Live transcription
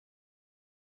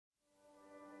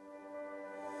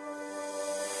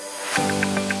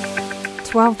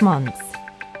12 months,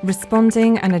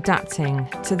 responding and adapting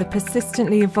to the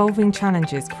persistently evolving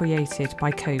challenges created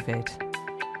by COVID.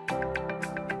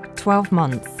 12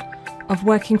 months of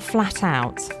working flat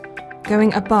out,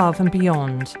 going above and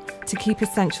beyond to keep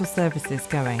essential services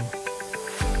going.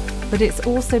 But it's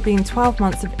also been 12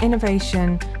 months of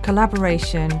innovation,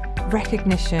 collaboration,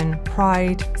 recognition,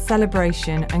 pride,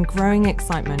 celebration and growing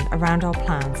excitement around our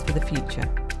plans for the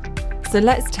future. So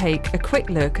let's take a quick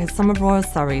look at some of Royal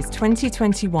Surrey's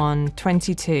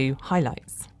 2021-22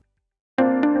 highlights.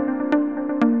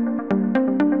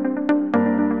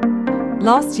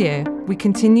 Last year, we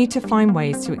continued to find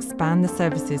ways to expand the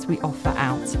services we offer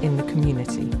out in the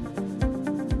community.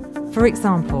 For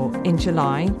example, in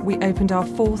July, we opened our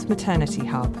 4th maternity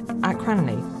hub at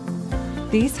Cranley.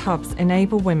 These hubs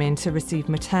enable women to receive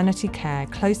maternity care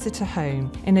closer to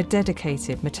home in a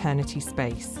dedicated maternity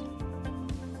space.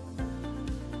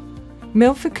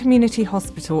 Milford Community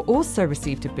Hospital also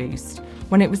received a boost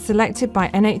when it was selected by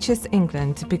NHS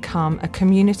England to become a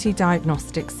community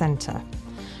diagnostic centre.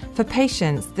 For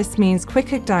patients, this means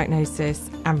quicker diagnosis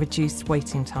and reduced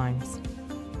waiting times.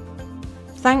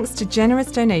 Thanks to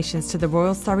generous donations to the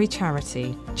Royal Surrey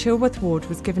charity, Chilworth Ward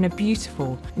was given a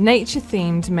beautiful,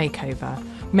 nature-themed makeover,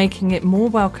 making it more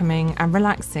welcoming and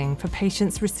relaxing for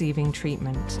patients receiving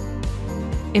treatment.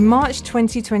 In March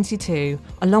 2022,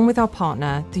 along with our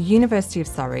partner, the University of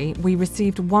Surrey, we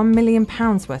received £1 million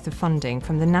worth of funding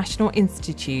from the National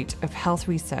Institute of Health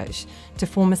Research to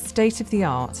form a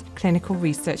state-of-the-art clinical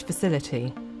research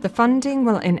facility. The funding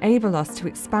will enable us to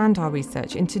expand our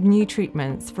research into new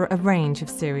treatments for a range of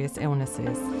serious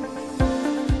illnesses.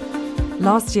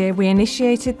 Last year, we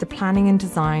initiated the planning and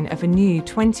design of a new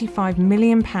 £25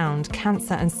 million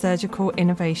Cancer and Surgical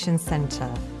Innovation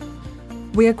Centre.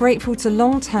 We are grateful to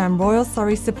long-term Royal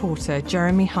Surrey supporter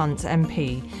Jeremy Hunt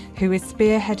MP, who is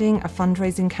spearheading a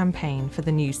fundraising campaign for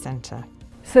the new centre.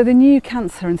 So the new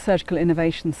Cancer and Surgical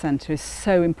Innovation Centre is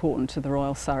so important to the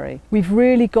Royal Surrey. We've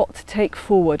really got to take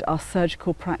forward our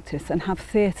surgical practice and have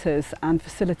theatres and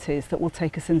facilities that will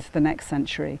take us into the next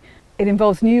century. It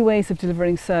involves new ways of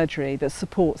delivering surgery that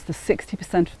supports the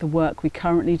 60% of the work we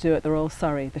currently do at the Royal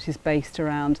Surrey that is based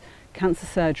around cancer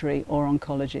surgery or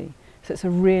oncology. So it's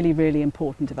a really, really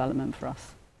important development for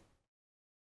us.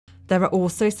 There are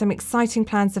also some exciting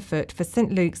plans afoot for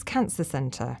St Luke's Cancer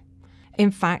Centre.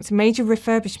 In fact, major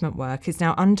refurbishment work is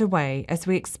now underway as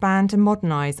we expand and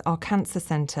modernise our cancer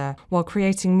centre while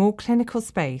creating more clinical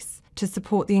space to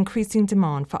support the increasing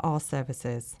demand for our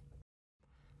services.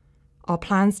 Our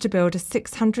plans to build a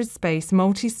 600-space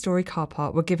multi-storey car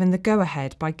park were given the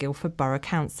go-ahead by Guildford Borough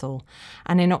Council,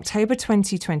 and in October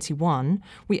 2021,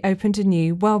 we opened a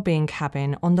new wellbeing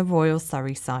cabin on the Royal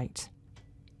Surrey site.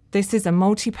 This is a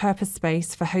multi-purpose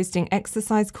space for hosting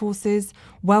exercise courses,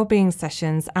 wellbeing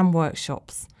sessions and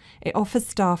workshops. It offers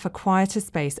staff a quieter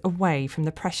space away from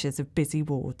the pressures of busy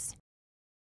wards.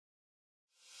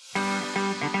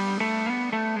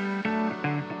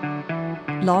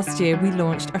 Last year, we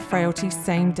launched a frailty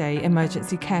same-day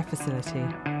emergency care facility.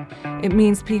 It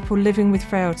means people living with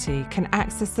frailty can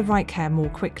access the right care more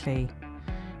quickly.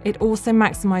 It also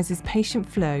maximises patient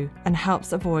flow and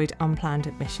helps avoid unplanned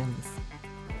admissions.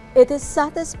 It is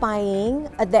satisfying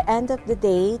at the end of the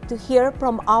day to hear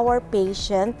from our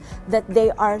patient that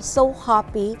they are so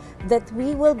happy that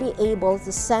we will be able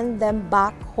to send them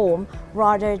back home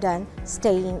rather than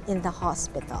staying in the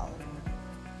hospital.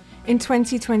 In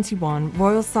 2021,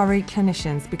 Royal Surrey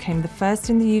clinicians became the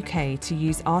first in the UK to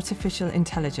use artificial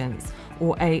intelligence,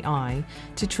 or AI,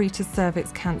 to treat a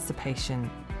cervix cancer patient.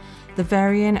 The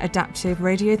Varian Adaptive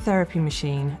Radiotherapy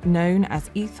Machine, known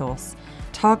as ETHOS,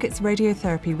 targets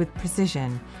radiotherapy with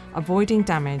precision, avoiding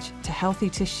damage to healthy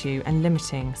tissue and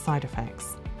limiting side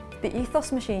effects. The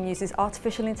ETHOS machine uses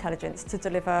artificial intelligence to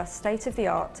deliver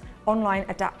state-of-the-art online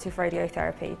adaptive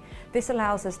radiotherapy. This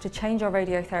allows us to change our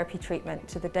radiotherapy treatment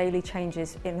to the daily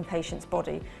changes in the patient's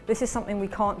body. This is something we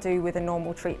can't do with a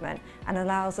normal treatment and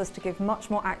allows us to give much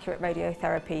more accurate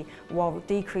radiotherapy while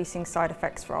decreasing side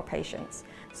effects for our patients.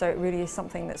 So it really is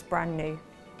something that's brand new.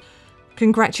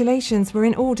 Congratulations were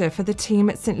in order for the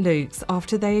team at St Luke's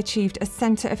after they achieved a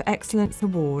Centre of Excellence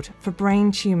Award for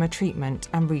brain tumour treatment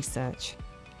and research.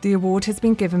 The award has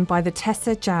been given by the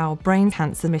Tessa Jow Brain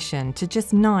Cancer Mission to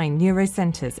just 9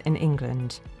 neurocentres in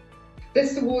England.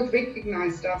 This award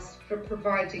recognised us for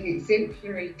providing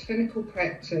exemplary clinical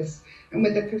practice and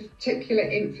with a particular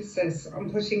emphasis on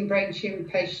putting brain tumour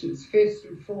patients first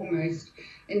and foremost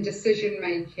in decision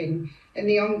making and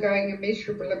the ongoing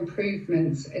immeasurable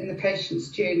improvements in the patient's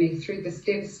journey through this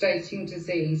devastating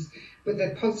disease with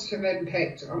a positive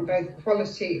impact on both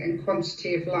quality and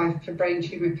quantity of life for brain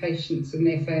tumour patients and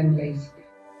their families.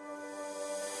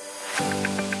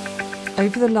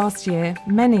 Over the last year,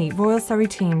 many Royal Surrey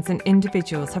teams and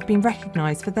individuals have been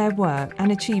recognised for their work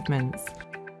and achievements.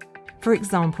 For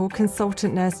example,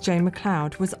 consultant nurse Jo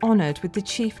McLeod was honoured with the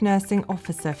Chief Nursing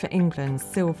Officer for England's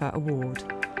Silver Award.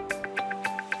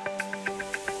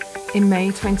 In May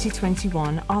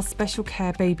 2021, our Special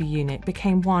Care Baby Unit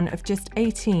became one of just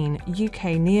 18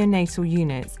 UK neonatal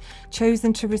units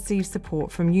chosen to receive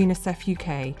support from UNICEF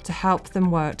UK to help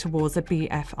them work towards a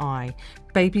BFI,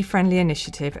 Baby Friendly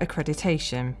Initiative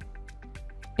accreditation.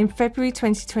 In February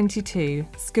 2022,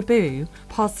 SCABU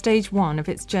passed stage 1 of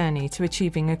its journey to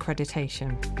achieving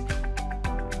accreditation.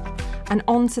 And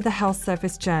on to the Health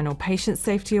Service Journal Patient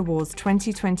Safety Awards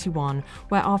 2021,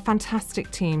 where our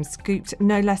fantastic team scooped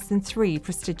no less than 3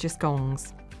 prestigious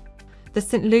gongs. The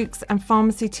St Luke's and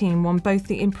Pharmacy team won both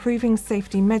the Improving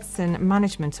Safety Medicine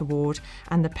Management Award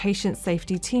and the Patient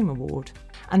Safety Team Award.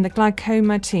 And the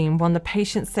Glaucoma team won the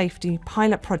Patient Safety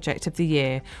Pilot Project of the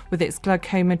Year with its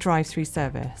glaucoma drive-through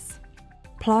service.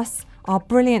 Plus, our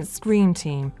brilliant Scream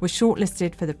team was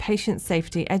shortlisted for the Patient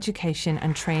Safety Education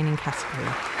and Training category.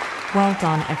 Well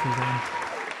done, everyone.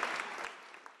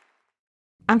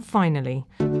 And finally,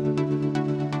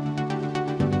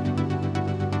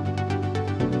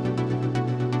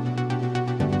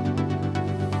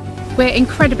 we're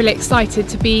incredibly excited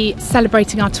to be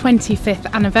celebrating our 25th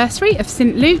anniversary of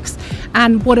St Luke's,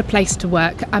 and what a place to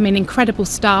work. I mean, incredible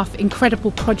staff,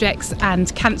 incredible projects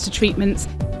and cancer treatments.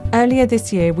 Earlier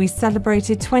this year, we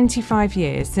celebrated 25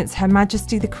 years since Her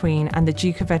Majesty the Queen and the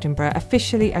Duke of Edinburgh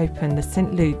officially opened the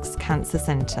St Luke's Cancer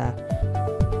Centre.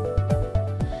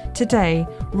 Today,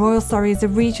 Royal Surrey is a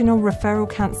regional referral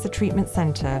cancer treatment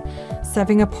centre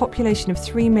serving a population of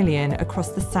 3 million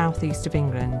across the southeast of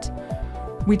England.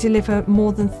 We deliver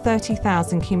more than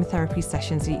 30,000 chemotherapy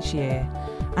sessions each year,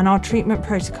 and our treatment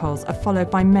protocols are followed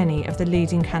by many of the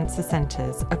leading cancer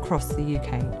centres across the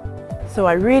UK. So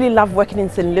I really love working in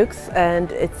St Luke's,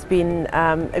 and it's been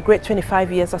a great 25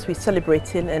 years as we're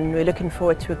celebrating, and we're looking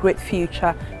forward to a great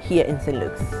future here in St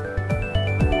Luke's.